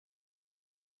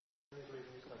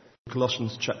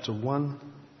Colossians chapter 1,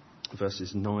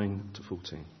 verses 9 to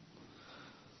 14.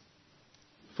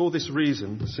 For this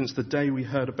reason, since the day we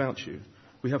heard about you,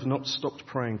 we have not stopped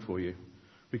praying for you.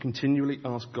 We continually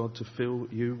ask God to fill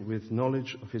you with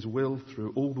knowledge of his will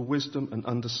through all the wisdom and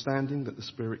understanding that the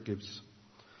Spirit gives,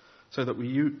 so that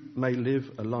you may live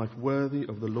a life worthy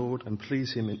of the Lord and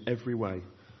please him in every way,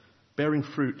 bearing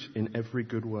fruit in every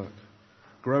good work,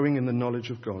 growing in the knowledge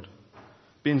of God,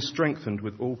 being strengthened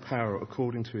with all power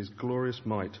according to his glorious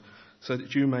might, so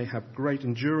that you may have great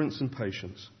endurance and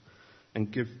patience,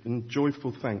 and give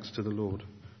joyful thanks to the Lord,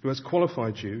 who has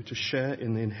qualified you to share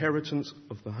in the inheritance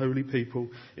of the holy people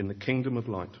in the kingdom of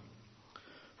light.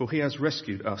 For he has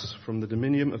rescued us from the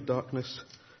dominion of darkness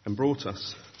and brought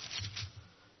us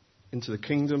into the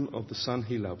kingdom of the Son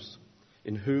he loves,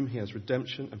 in whom he has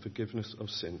redemption and forgiveness of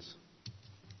sins.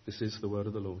 This is the word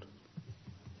of the Lord.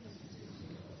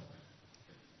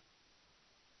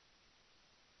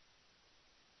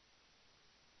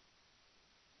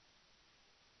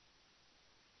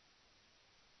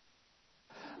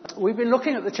 We've been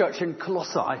looking at the church in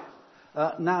Colossae,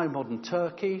 now in modern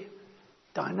Turkey,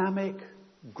 dynamic,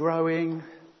 growing,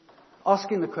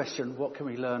 asking the question, what can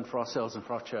we learn for ourselves and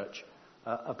for our church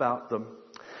about them?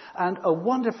 And a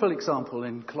wonderful example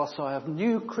in Colossae of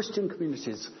new Christian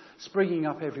communities springing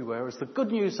up everywhere as the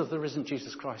good news of the risen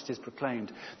Jesus Christ is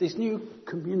proclaimed. These new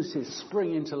communities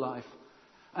spring into life,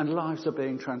 and lives are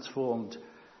being transformed,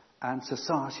 and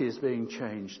society is being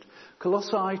changed.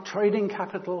 Colossae, trading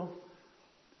capital,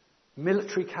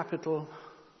 military capital,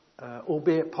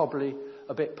 albeit probably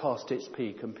a bit past its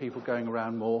peak, and people going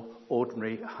around more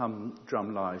ordinary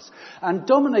humdrum lives. And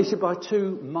dominated by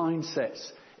two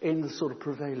mindsets in the sort of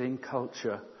prevailing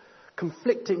culture.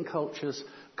 Conflicting cultures,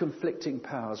 conflicting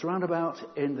powers. Round about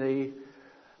in the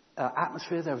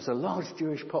atmosphere there was a large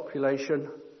Jewish population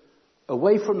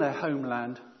away from their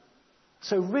homeland.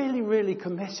 So really, really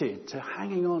committed to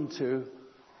hanging on to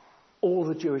all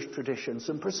the Jewish traditions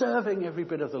and preserving every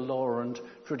bit of the law and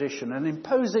tradition and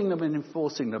imposing them and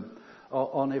enforcing them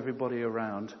on everybody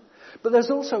around. But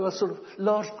there's also a sort of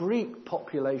large Greek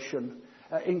population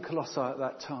in Colossae at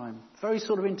that time, very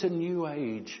sort of into New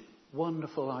Age,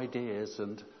 wonderful ideas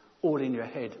and all in your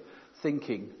head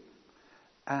thinking,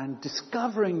 and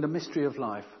discovering the mystery of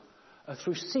life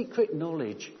through secret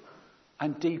knowledge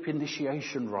and deep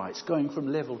initiation rites, going from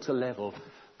level to level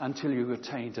until you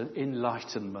attained an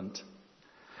enlightenment.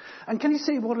 And can you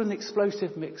see what an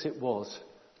explosive mix it was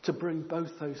to bring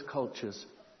both those cultures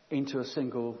into a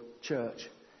single church?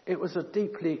 It was a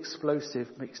deeply explosive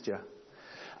mixture.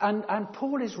 And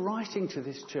Paul is writing to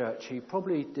this church. He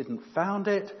probably didn't found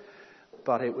it,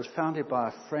 but it was founded by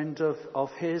a friend of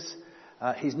his.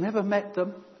 He's never met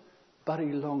them, but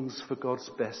he longs for God's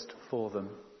best for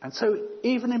them. And so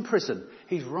even in prison,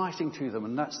 he's writing to them,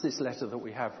 and that's this letter that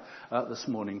we have this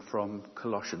morning from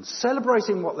Colossians.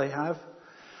 Celebrating what they have,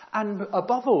 and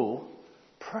above all,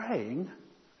 praying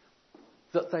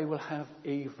that they will have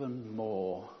even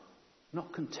more.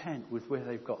 Not content with where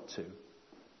they've got to,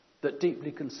 but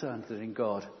deeply concerned that in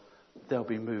God they'll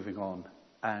be moving on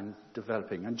and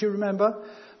developing. And do you remember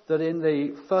that in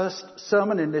the first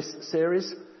sermon in this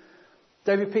series,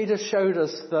 David Peters showed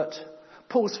us that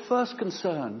Paul's first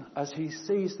concern as he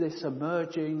sees this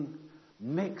emerging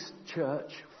mixed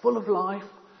church, full of life,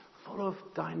 full of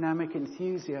dynamic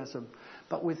enthusiasm,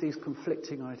 but with these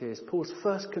conflicting ideas, Paul's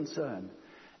first concern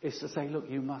is to say, look,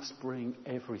 you must bring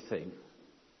everything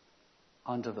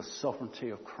under the sovereignty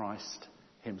of Christ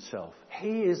himself.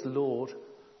 He is Lord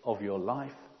of your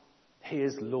life. He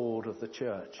is Lord of the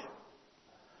church.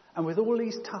 And with all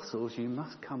these tussles, you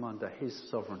must come under his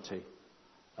sovereignty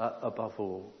above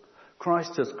all.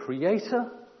 Christ as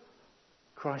creator,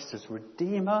 Christ as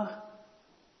redeemer,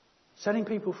 setting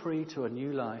people free to a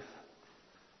new life,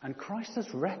 and Christ as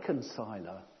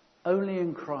reconciler. Only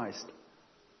in Christ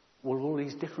will all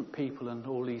these different people and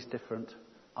all these different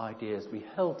ideas be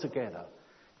held together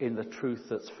in the truth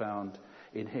that's found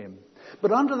in him.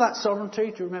 But under that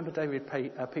sovereignty, do you remember David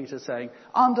Peter saying,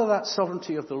 under that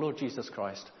sovereignty of the Lord Jesus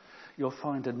Christ, you'll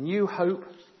find a new hope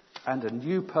and a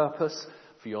new purpose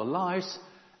for your lives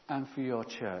and for your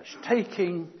church.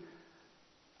 Taking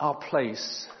our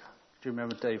place, do you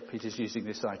remember Dave Peters using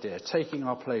this idea? Taking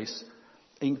our place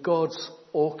in God's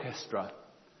orchestra,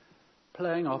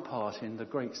 playing our part in the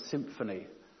great symphony,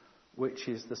 which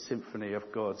is the symphony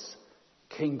of God's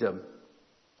kingdom.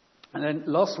 And then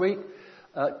last week,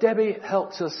 Debbie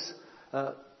helped us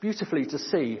beautifully to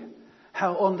see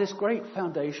how on this great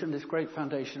foundation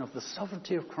of the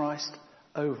sovereignty of Christ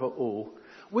over all,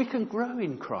 we can grow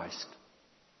in Christ.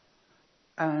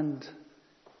 And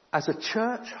as a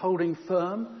church holding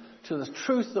firm to the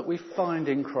truth that we find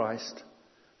in Christ,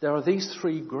 there are these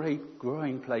three great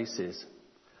growing places.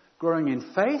 Growing in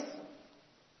faith,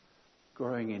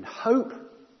 growing in hope,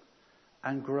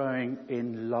 and growing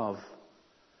in love.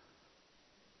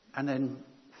 And then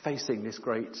facing this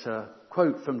great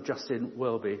quote from Justin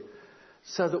Welby,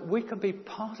 so that we can be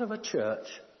part of a church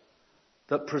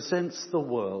that presents the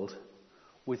world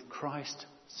with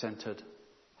Christ-centered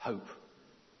hope.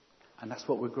 And that's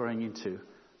what we're growing into,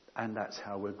 and that's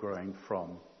how we're growing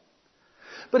from.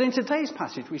 But in today's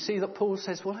passage, we see that Paul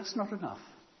says, well, that's not enough.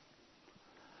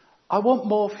 I want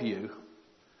more for you.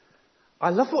 I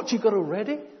love what you've got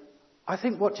already. I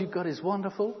think what you've got is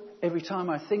wonderful. Every time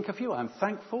I think of you, I'm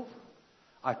thankful.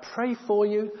 I pray for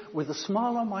you with a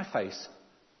smile on my face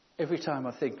every time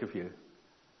I think of you.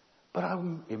 But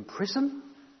I'm in prison.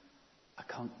 I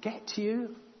can't get to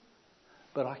you.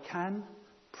 But I can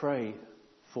pray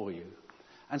for you.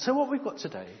 And so what we've got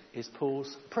today is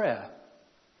Paul's prayer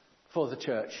for the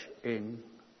church in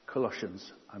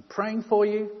Colossians. I'm praying for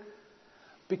you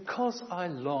because I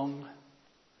long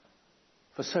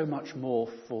for so much more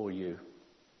for you.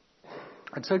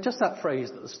 And so just that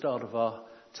phrase at the start of our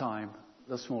time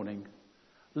this morning,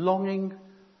 longing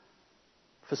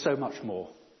for so much more.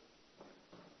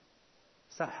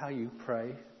 Is that how you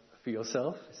pray for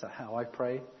yourself? Is that how I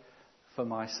pray for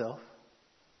myself?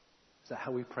 Is that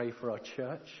how we pray for our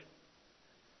church?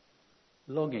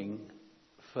 Longing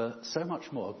for so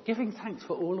much more. Giving thanks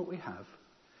for all that we have.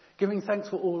 Giving thanks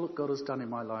for all that God has done in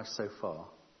my life so far.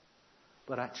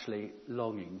 But actually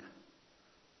longing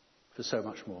for so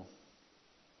much more.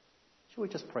 Shall we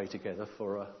just pray together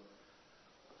for a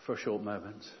short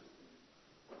moment?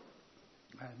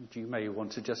 And you may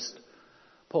want to just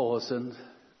pause and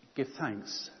give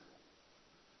thanks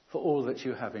for all that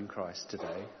you have in Christ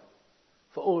today.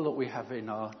 For all that we have in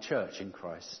our church in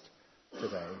Christ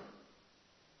today.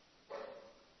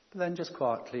 But then just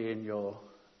quietly in your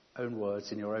own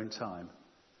words, in your own time,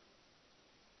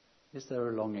 is there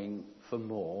a longing for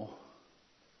more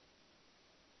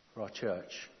for our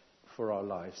church, for our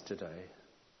lives today?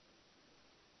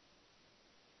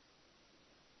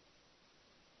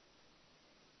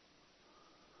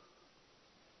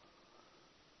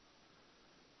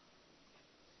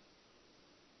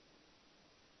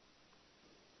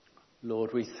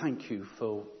 Lord, we thank you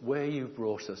for where you've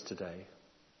brought us today.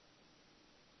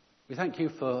 We thank you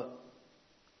for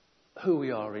who we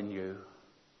are in you.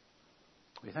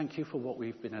 We thank you for what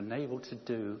we've been enabled to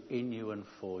do in you and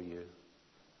for you.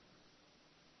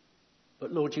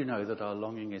 But Lord, you know that our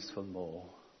longing is for more.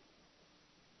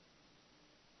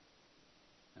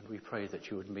 And we pray that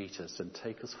you would meet us and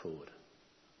take us forward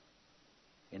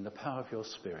in the power of your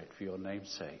Spirit for your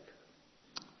name's sake.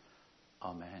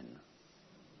 Amen.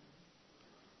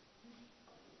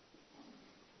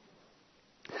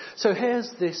 So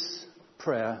here's this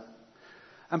prayer.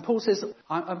 And Paul says,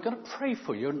 I'm going to pray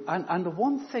for you. And the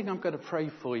one thing I'm going to pray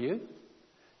for you, do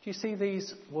you see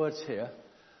these words here?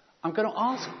 I'm going to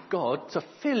ask God to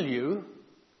fill you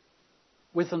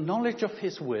with the knowledge of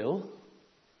his will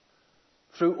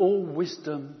through all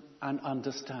wisdom and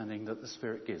understanding that the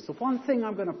Spirit gives. The one thing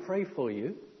I'm going to pray for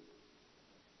you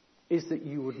is that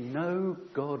you would know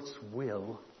God's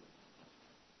will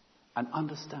and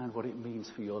understand what it means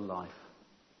for your life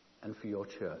and for your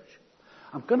church.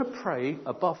 I'm going to pray,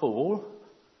 above all,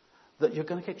 that you're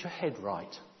going to get your head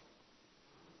right.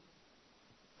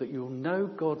 That you'll know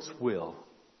God's will.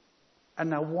 And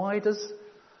now, why does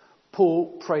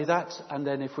Paul pray that? And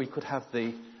then if we could have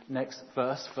the next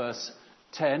verse, verse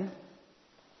 10.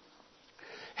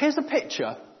 Here's a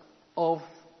picture of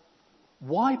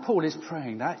why Paul is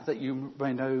praying that you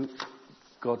may know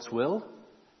God's will.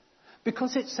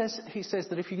 Because he says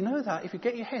that if you know that, if you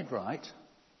get your head right,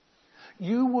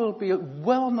 you will be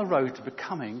well on the road to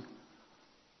becoming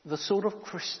the sort of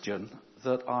Christian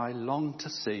that I long to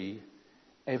see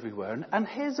everywhere. And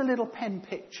here's a little pen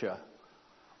picture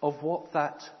of what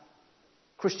that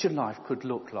Christian life could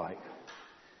look like.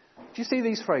 Do you see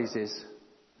these phrases?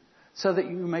 So that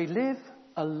you may live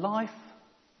a life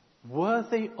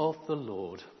worthy of the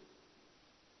Lord.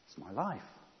 It's my life.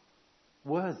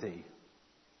 Worthy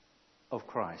of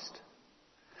Christ.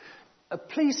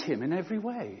 Please him in every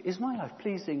way. Is my life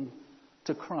pleasing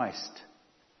to Christ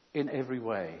in every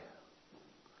way?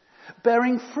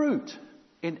 Bearing fruit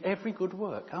in every good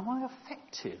work. Am I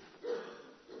effective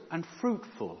and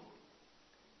fruitful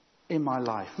in my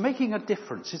life? Making a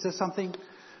difference. Is there something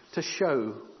to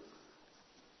show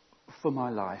for my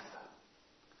life?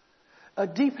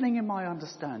 Deepening in my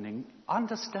understanding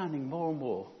more and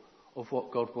more of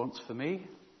what God wants for me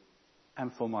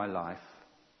and for my life.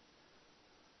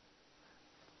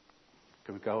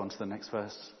 Can we go on to the next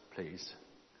verse, please?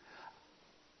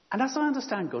 And as I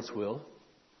understand God's will,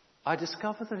 I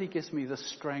discover that he gives me the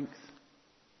strength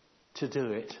to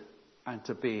do it and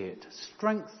to be it,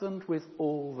 strengthened with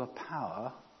all the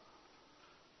power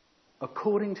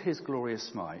according to his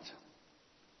glorious might,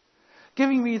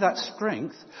 giving me that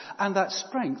strength and that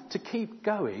strength to keep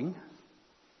going,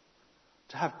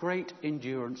 to have great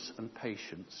endurance and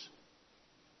patience,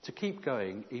 to keep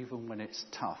going even when it's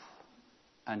tough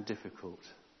and difficult,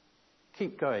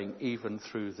 keep going even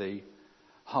through the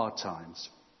hard times.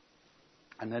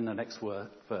 And then the next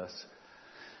verse.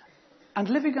 And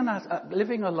living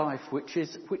a life which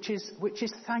is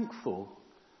thankful,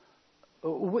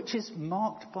 which is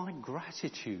marked by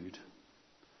gratitude.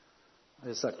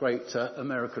 There's that great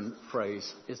American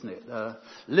phrase, isn't it?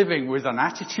 Living with an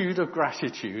attitude of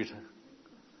gratitude.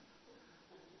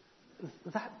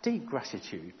 That deep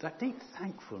gratitude, that deep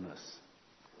thankfulness,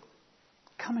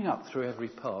 coming up through every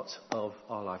part of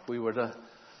our life. We were at a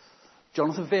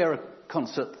Jonathan Vera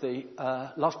concert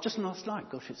just last night.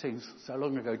 Gosh, it seems so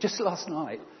long ago. Just last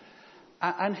night.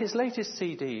 And his latest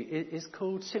CD is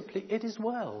called simply "It Is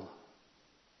Well."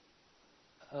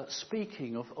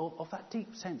 Speaking of that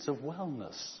deep sense of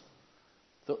wellness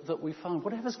that we find,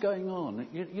 whatever's going on,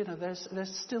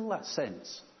 there's still that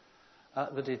sense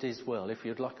that it is well. If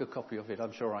you'd like a copy of it,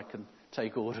 I'm sure I can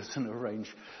take orders and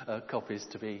arrange copies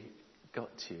to be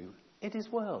got to you. It is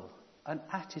well, an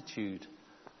attitude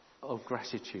of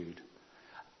gratitude.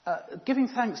 Giving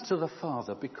thanks to the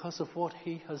Father because of what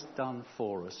he has done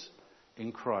for us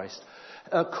in Christ.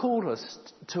 Called us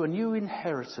to a new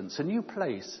inheritance, a new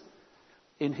place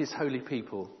in his holy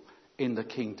people in the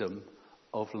kingdom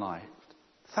of light.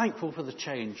 Thankful for the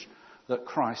change that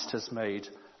Christ has made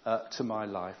to my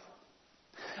life.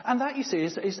 And that, you see,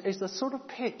 is the sort of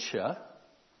picture,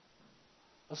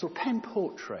 a sort of pen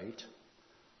portrait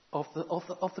of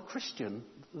the Christian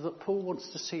that Paul wants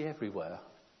to see everywhere.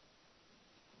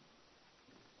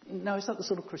 Now, is that the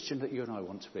sort of Christian that you and I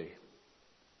want to be?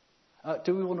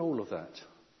 Do we want all of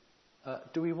that?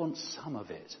 Do we want some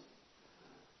of it?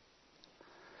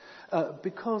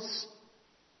 Because,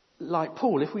 like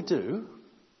Paul, if we do,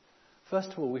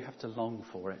 first of all, we have to long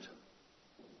for it.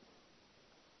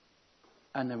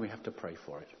 And then we have to pray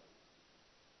for it.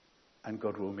 And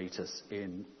God will meet us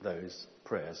in those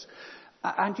prayers.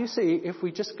 And you see, if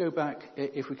we just go back,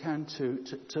 if we can,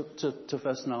 to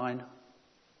verse 9,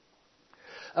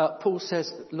 Paul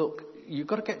says, look, you've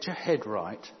got to get your head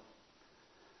right.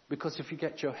 Because if you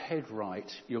get your head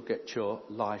right, you'll get your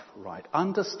life right.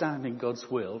 Understanding God's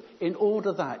will, in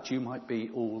order that you might be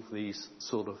all these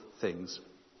sort of things.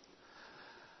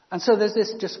 And so there's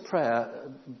this just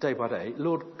prayer day by day.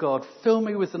 Lord God, fill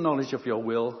me with the knowledge of your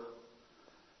will.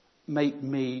 Make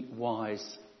me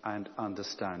wise and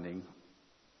understanding.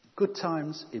 Good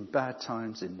times, in bad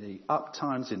times, in the up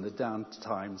times, in the down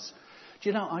times. Do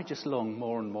you know, I just long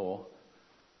more and more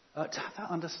to have that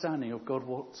understanding of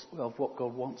what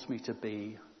God wants me to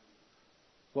be,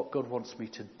 what God wants me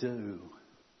to do,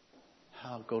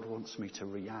 how God wants me to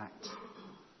react.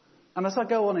 And as I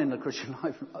go on in the Christian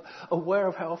life, aware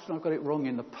of how often I've got it wrong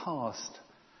in the past,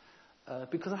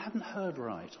 because I haven't heard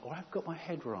right, or I haven't got my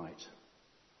head right.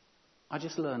 I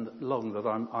just long that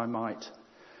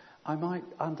I might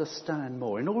understand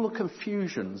more. In all the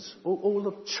confusions, all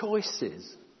the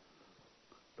choices,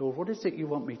 Lord, what is it you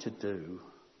want me to do?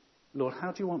 Lord,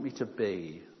 how do you want me to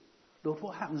be? Lord,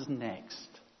 what happens next?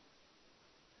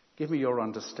 Give me your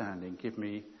understanding. Give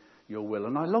me your will.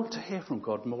 And I long to hear from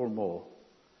God more and more.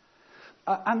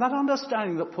 And that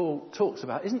understanding that Paul talks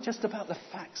about isn't just about the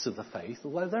facts of the faith,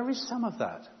 although there is some of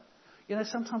that. You know,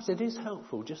 sometimes it is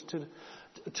helpful just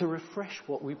to refresh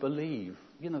what we believe.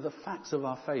 You know, the facts of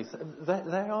our faith, they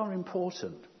are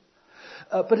important.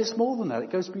 But it's more than that.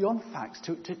 It goes beyond facts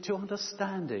to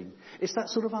understanding. It's that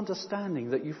sort of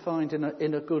understanding that you find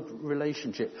in a good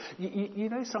relationship. You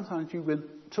know, sometimes you've been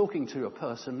talking to a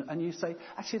person and you say,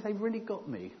 actually, they really got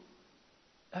me.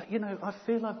 I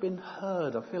feel I've been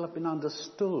heard. I feel I've been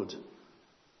understood.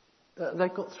 They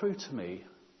got through to me.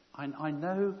 I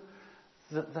know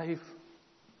that they've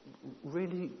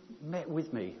really met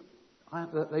with me.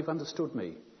 That they've understood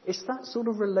me. It's that sort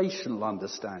of relational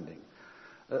understanding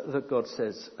that God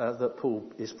says, that Paul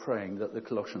is praying that the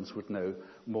Colossians would know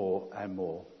more and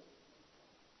more.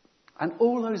 And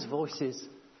all those voices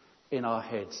in our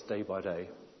heads day by day.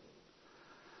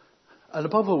 And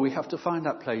above all, we have to find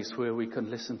that place where we can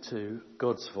listen to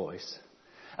God's voice.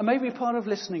 And maybe part of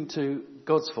listening to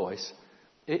God's voice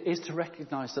is to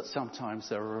recognise that sometimes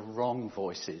there are wrong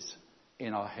voices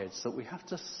in our heads that we have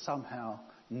to somehow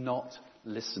not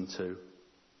listen to.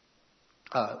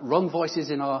 Wrong voices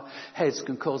in our heads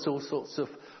can cause all sorts of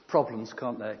problems,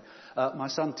 can't they? My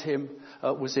son Tim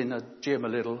was in a gym a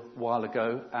little while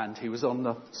ago, and he was on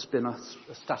the spinner,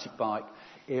 a static bike,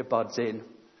 earbuds in,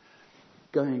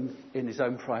 going in his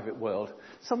own private world.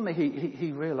 Suddenly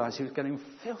he realised he was getting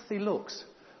filthy looks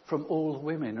from all the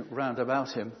women round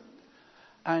about him.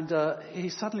 And he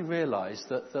suddenly realised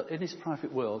that in his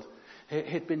private world,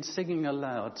 he'd been singing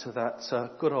aloud to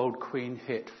that good old Queen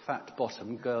hit, Fat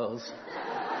Bottom Girls.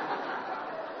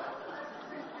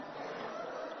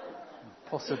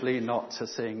 Possibly not to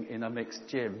sing in a mixed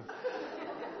gym.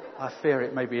 I fear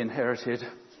it may be inherited.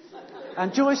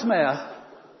 And Joyce Meyer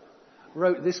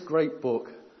wrote this great book,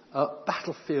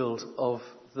 Battlefield of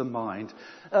the Mind,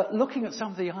 looking at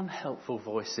some of the unhelpful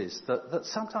voices that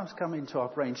sometimes come into our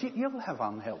brains. You'll have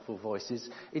unhelpful voices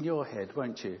in your head,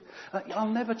 won't you?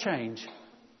 I'll never change.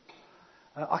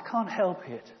 I can't help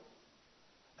it.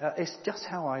 It's just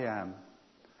how I am.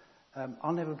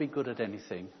 I'll never be good at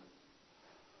anything.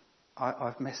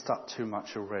 I've messed up too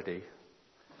much already.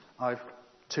 I've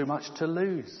too much to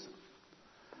lose.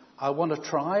 I want to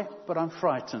try, but I'm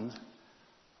frightened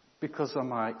because I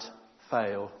might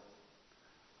fail.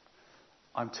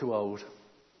 I'm too old.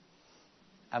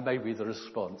 And maybe the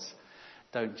response,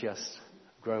 don't just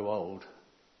grow old,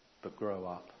 but grow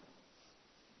up.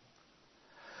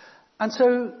 And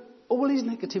so all these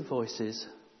negative voices,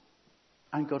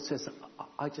 and God says,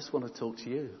 I just want to talk to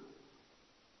you.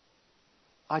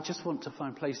 I just want to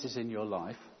find places in your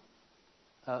life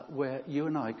where you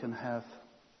and I can have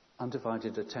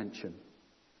undivided attention.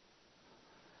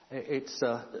 It's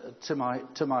to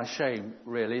my shame,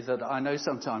 really, that I know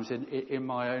sometimes in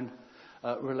my own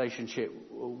relationship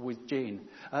with Jean,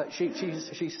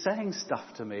 she's saying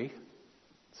stuff to me.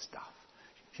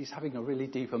 She's having a really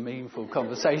deep and meaningful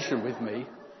conversation with me.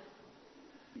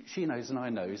 She knows and I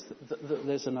know that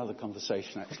there's another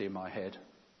conversation actually in my head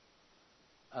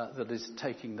that is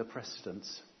taking the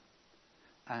precedence,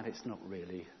 and it's not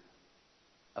really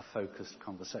a focused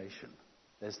conversation.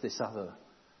 There's this other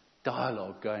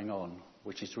dialogue going on,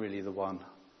 which is really the one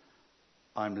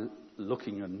I'm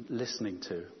looking and listening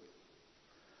to.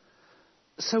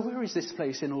 So where is this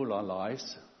place in all our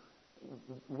lives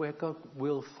where God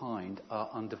will find our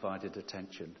undivided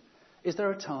attention? Is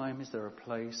there a time? Is there a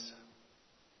place?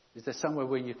 Is there somewhere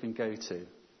where you can go to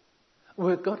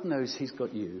where God knows He's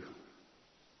got you,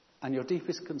 and your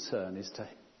deepest concern is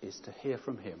to hear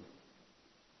from Him?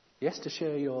 Yes, to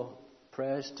share your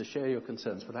prayers, to share your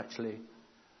concerns, but actually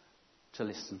to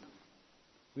listen.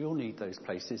 We all need those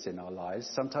places in our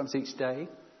lives, sometimes each day.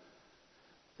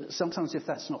 Sometimes, if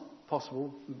that's not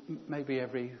possible, maybe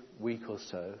every week or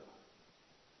so.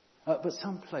 But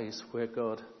some place where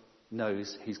God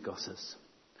knows He's got us.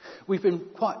 We've been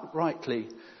quite rightly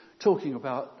talking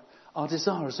about our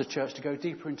desire as a church to go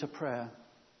deeper into prayer.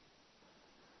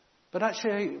 But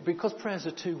actually, because prayer is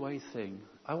a two-way thing,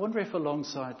 I wonder if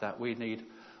alongside that we need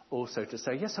also to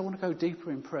say, yes, I want to go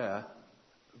deeper in prayer,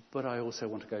 but I also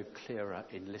want to go clearer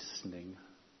in listening.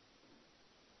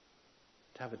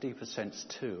 To have a deeper sense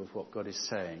too of what God is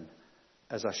saying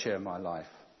as I share my life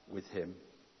with Him.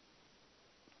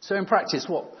 So in practice,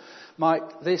 what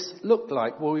might this look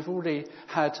like? Well, we've already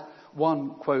had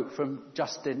one quote from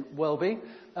Justin Welby.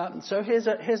 So here's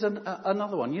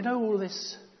another one. You know all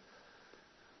this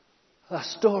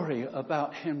story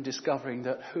about him discovering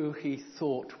that who he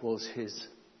thought was his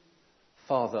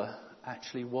father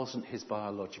actually wasn't his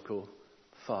biological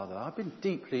father. I've been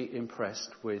deeply impressed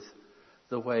with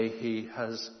the way he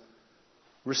has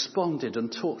responded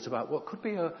and talked about what could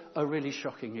be a really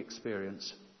shocking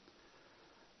experience.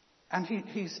 And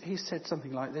he said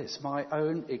something like this: my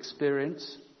own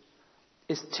experience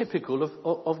is typical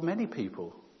of many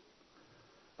people.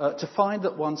 To find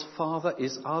that one's father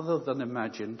is other than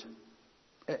imagined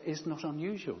is not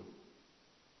unusual.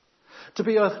 To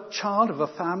be a child of a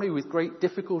family with great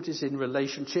difficulties in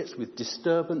relationships, with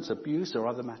disturbance, abuse or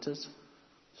other matters,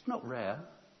 it's not rare.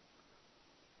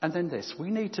 And then this: we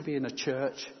need to be in a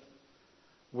church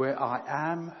where I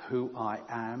am who I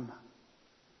am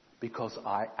because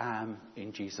I am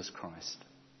in Jesus Christ.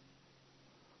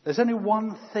 There's only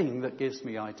one thing that gives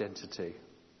me identity.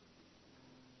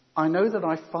 I know that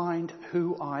I find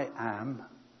who I am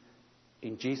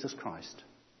in Jesus Christ,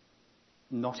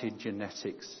 not in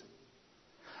genetics.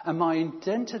 And my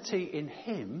identity in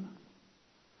Him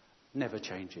never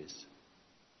changes.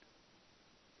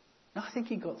 Now, I think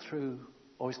he got through,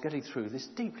 or is getting through, this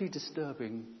deeply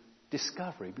disturbing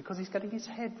discovery because he's getting his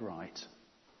head right.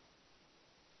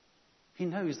 He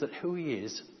knows that who he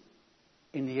is,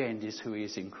 in the end, is who he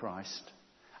is in Christ.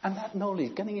 And that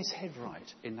knowledge, getting his head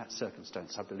right in that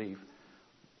circumstance, I believe,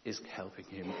 is helping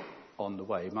him on the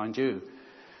way. Mind you,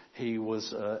 he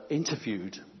was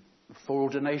interviewed for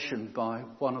ordination by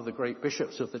one of the great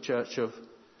bishops of the Church of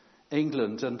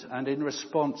England, and in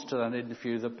response to that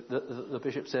interview, the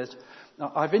bishop says,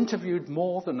 "Now, I've interviewed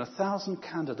more than 1,000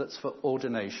 candidates for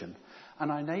ordination,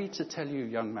 and I need to tell you,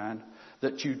 young man,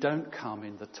 that you don't come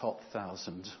in the top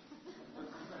 1,000.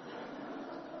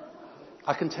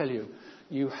 I can tell you,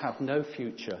 you have no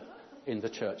future in the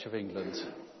Church of England."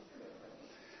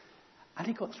 And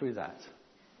he got through that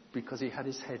because he had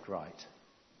his head right,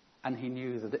 and he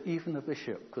knew that even a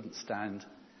bishop couldn't stand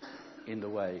in the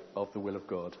way of the will of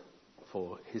God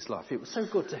for his life. It was so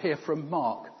good to hear from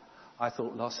Mark, I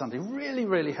thought, last Sunday. Really,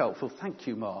 really helpful. Thank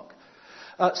you, Mark.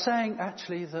 Saying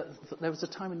actually that there was a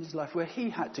time in his life where he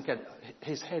had to get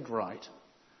his head right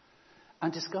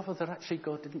and discover that actually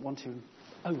God didn't want him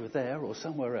over there or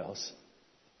somewhere else,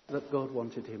 that God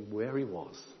wanted him where he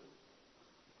was.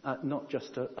 Not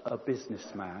just a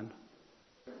businessman,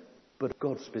 but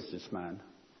God's businessman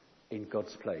in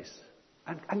God's place.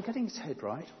 And getting his head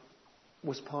right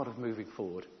was part of moving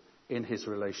forward in his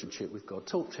relationship with God.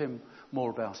 Talk to him more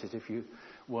about it if you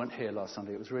weren't here last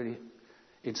Sunday. It was really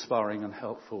inspiring and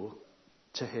helpful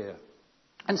to hear.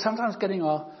 And sometimes getting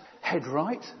our head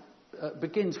right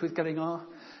begins with getting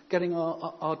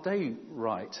our day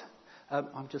right.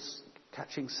 I'm just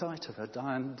catching sight of her.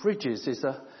 Diane Bridges is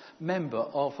a member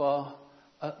of our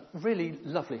really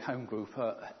lovely home group.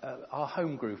 Our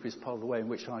home group is part of the way in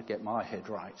which I get my head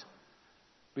right,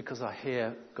 because I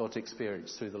hear God's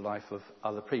experience through the life of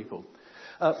other people.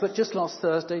 But just last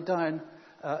Thursday, Diane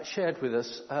shared with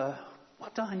us,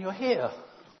 well, Diane, you're here.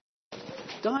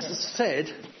 Diane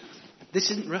said, this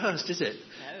isn't rehearsed, is it?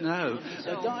 No.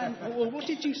 Diane, well, what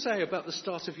did you say about the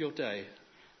start of your day?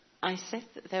 I said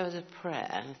that there was a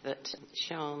prayer that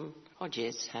Sean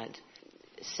Hodges had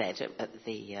said at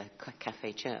the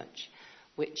Cafe Church,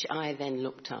 which I then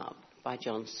looked up by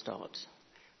John Stott,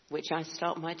 which I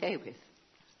start my day with.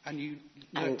 And you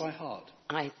know it by heart?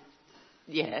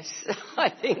 Yes, I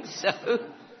think so.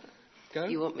 Go.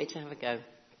 You want me to have a go?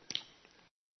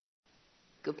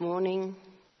 Good morning,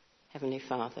 Heavenly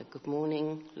Father. Good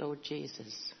morning, Lord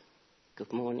Jesus.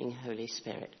 Good morning, Holy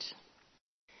Spirit.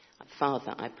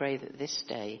 Father, I pray that this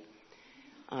day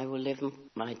I will live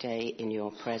my day in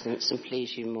your presence and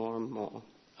please you more and more.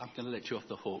 I'm going to let you off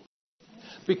the hook.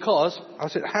 Because,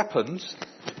 as it happens,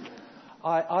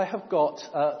 I have got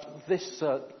this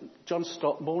John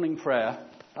Stott morning prayer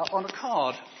on a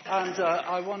card, and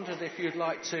I wondered if you'd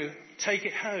like to take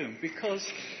it home, because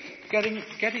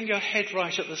getting your head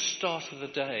right at the start of the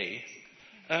day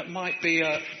might be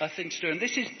a thing to do. And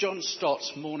this is John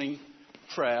Stott's morning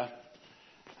prayer,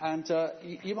 and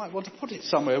you might want to put it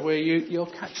somewhere where you'll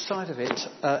catch sight of it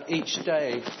each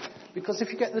day. Because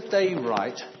if you get the day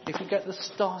right, if you get the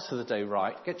start of the day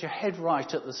right, get your head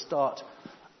right at the start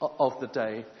of the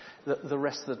day, the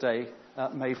rest of the day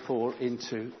may fall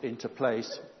into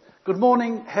place. Good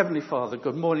morning, Heavenly Father.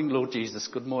 Good morning, Lord Jesus.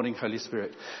 Good morning, Holy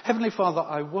Spirit. Heavenly Father,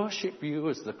 I worship you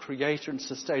as the creator and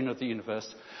sustainer of the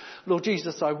universe. Lord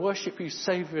Jesus, I worship you,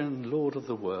 Saviour and Lord of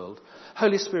the world.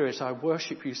 Holy Spirit, I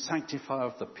worship you, sanctifier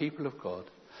of the people of God.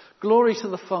 Glory to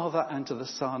the Father and to the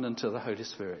Son and to the Holy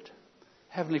Spirit.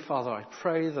 Heavenly Father, I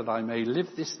pray that I may live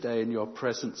this day in your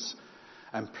presence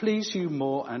and please you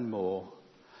more and more.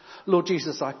 Lord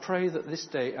Jesus, I pray that this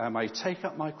day I may take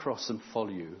up my cross and follow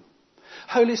you.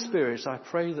 Holy Spirit, I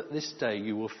pray that this day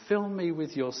you will fill me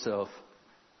with yourself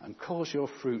and cause your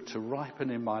fruit to ripen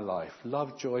in my life.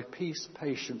 Love, joy, peace,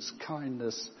 patience,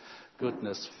 kindness,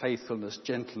 goodness, faithfulness,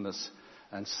 gentleness,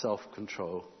 and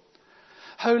self-control.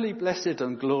 Holy, blessed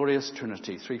and glorious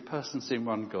Trinity, three persons in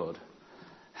one God,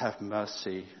 have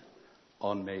mercy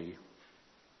on me.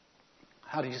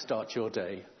 How do you start your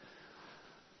day?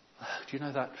 Do you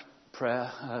know that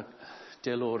prayer?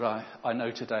 Dear Lord, I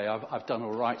know today I've done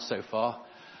all right so far.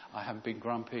 I haven't been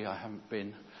grumpy. I haven't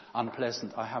been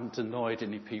unpleasant. I haven't annoyed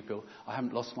any people. I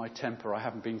haven't lost my temper. I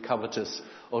haven't been covetous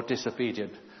or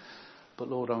disobedient. But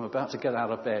Lord, I'm about to get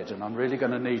out of bed and I'm really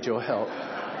going to need your help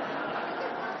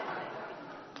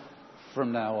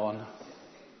from now on.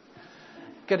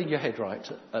 Getting your head right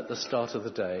at the start of the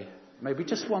day, maybe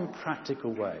just one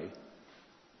practical way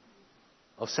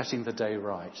of setting the day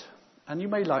right. And you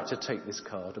may like to take this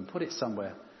card and put it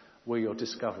somewhere where you'll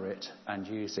discover it and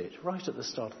use it right at the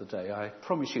start of the day. I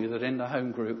promise you that in the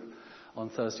home group on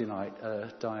Thursday night,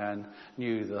 Diane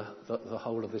knew the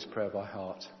whole of this prayer by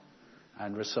heart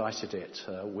and recited it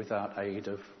without aid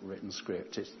of written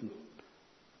script.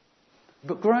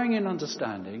 But growing in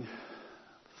understanding,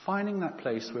 finding that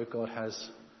place where God has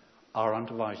our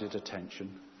undivided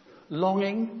attention,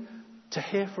 longing to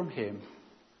hear from him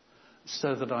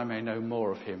so that I may know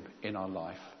more of him in our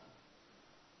life.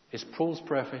 It's Paul's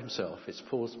prayer for himself. It's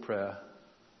Paul's prayer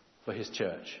for his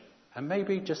church. And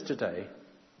maybe just today,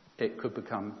 it could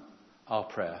become our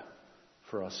prayer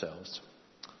for ourselves.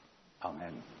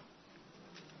 Amen.